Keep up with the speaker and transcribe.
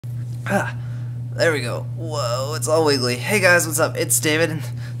Ah, there we go. Whoa, it's all wiggly. Hey guys, what's up? It's David, and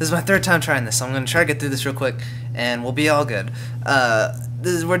this is my third time trying this, so I'm going to try to get through this real quick, and we'll be all good.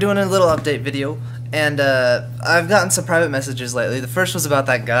 We're doing a little update video, and I've gotten some private messages lately. The first was about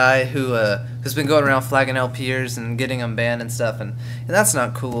that guy who has been going around flagging LPers and getting them banned and stuff, and that's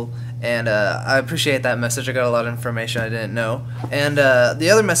not cool. And I appreciate that message. I got a lot of information I didn't know. And the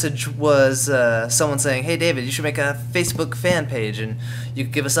other message was someone saying, "Hey David, you should make a Facebook fan page and you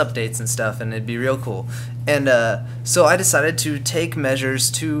could give us updates and stuff, and it'd be real cool." And so I decided to take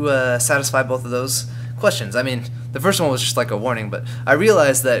measures to satisfy both of those questions. I mean, the first one was just like a warning, but I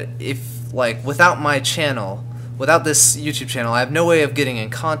realized that if, like, without my channel, without this YouTube channel, I have no way of getting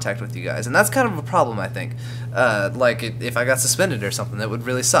in contact with you guys, and that's kind of a problem, I think. Like, if I got suspended or something, that would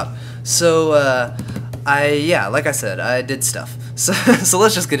really suck. So, yeah, like I said, I did stuff. So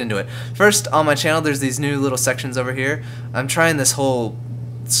let's just get into it. First, on my channel, there's these new little sections over here. I'm trying this whole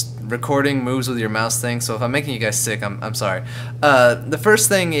recording moves with your mouse thing, so if I'm making you guys sick, I'm sorry. The first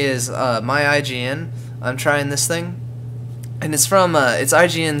thing is MyIGN. I'm trying this thing, and it's from, it's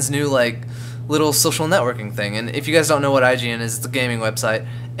IGN's new, like, little social networking thing. And if you guys don't know what IGN is, it's a gaming website,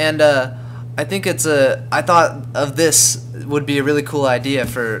 and I think I thought of this would be a really cool idea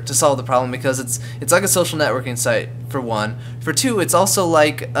to solve the problem, because it's like a social networking site, for one. For two, it's also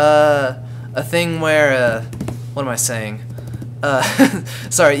like a thing where what am I saying?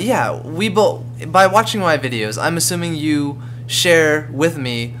 Sorry, yeah, by watching my videos, I'm assuming you share with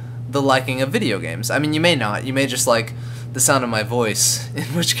me the liking of video games. I mean, you may not. You may just like the sound of my voice, in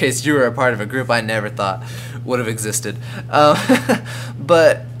which case you were a part of a group I never thought would have existed.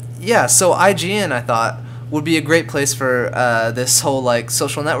 But yeah, so IGN, I thought, would be a great place for this whole like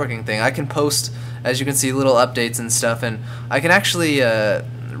social networking thing. I can post, as you can see, little updates and stuff, and I can actually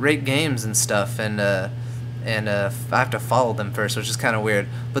rate games and stuff, and I have to follow them first, which is kind of weird.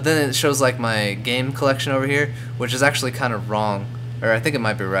 But then it shows like my game collection over here, which is actually kind of wrong, or I think it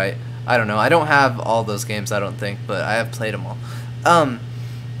might be right. I don't know. I don't have all those games, I don't think, but I have played them all.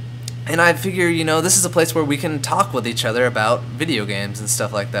 And I figure, you know, this is a place where we can talk with each other about video games and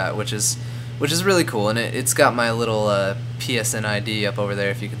stuff like that, which is really cool. And it's got my little PSN ID up over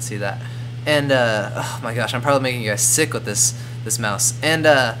there, if you can see that. And oh my gosh, I'm probably making you guys sick with this mouse. And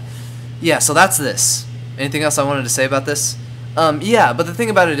yeah, so that's this. Anything else I wanted to say about this? Yeah, but the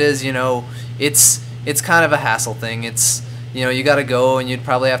thing about it is, you know, it's kind of a hassle thing. It's, you know, you gotta go and you'd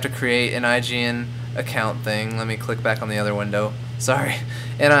probably have to create an IGN account thing. Let me click back on the other window. Sorry.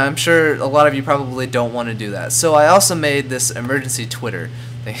 And I'm sure a lot of you probably don't want to do that. So I also made this emergency Twitter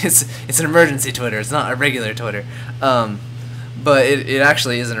thing. It's an emergency Twitter. It's not a regular Twitter. But it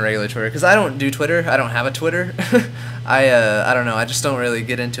actually isn't a regular Twitter, because I don't do Twitter. I don't have a Twitter. I don't know. I just don't really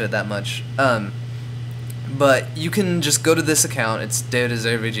get into it that much. But you can just go to this account. It's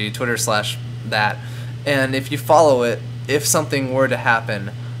DavidisDaveVG, Twitter/that. And if you follow it, if something were to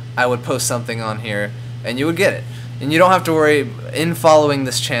happen, I would post something on here, and you would get it. And you don't have to worry, in following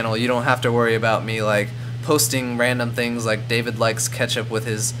this channel, you don't have to worry about me, like, posting random things like David likes ketchup with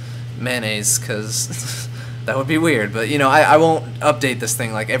his mayonnaise, because that would be weird. But, you know, I won't update this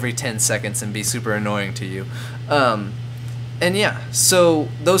thing, like, every 10 seconds and be super annoying to you. And yeah, so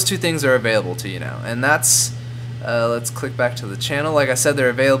those two things are available to you now. And that's, let's click back to the channel. Like I said, they're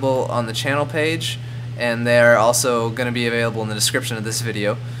available on the channel page, and they're also going to be available in the description of this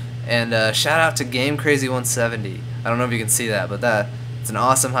video. And shout out to GameCrazy170. I don't know if you can see that, but it's an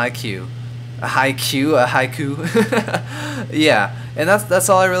awesome haiku. A haiku. Yeah, and that's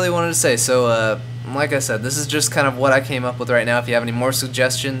all I really wanted to say. So like I said, this is just kind of what I came up with right now. If you have any more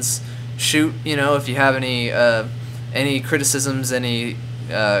suggestions, shoot. You know, if you have any criticisms, any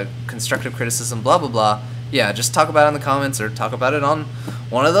constructive criticism, blah blah blah, yeah, just talk about it in the comments, or talk about it on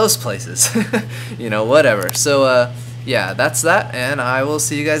one of those places. You know, whatever. So yeah, that's that, and I will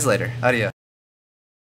see you guys later. Adios.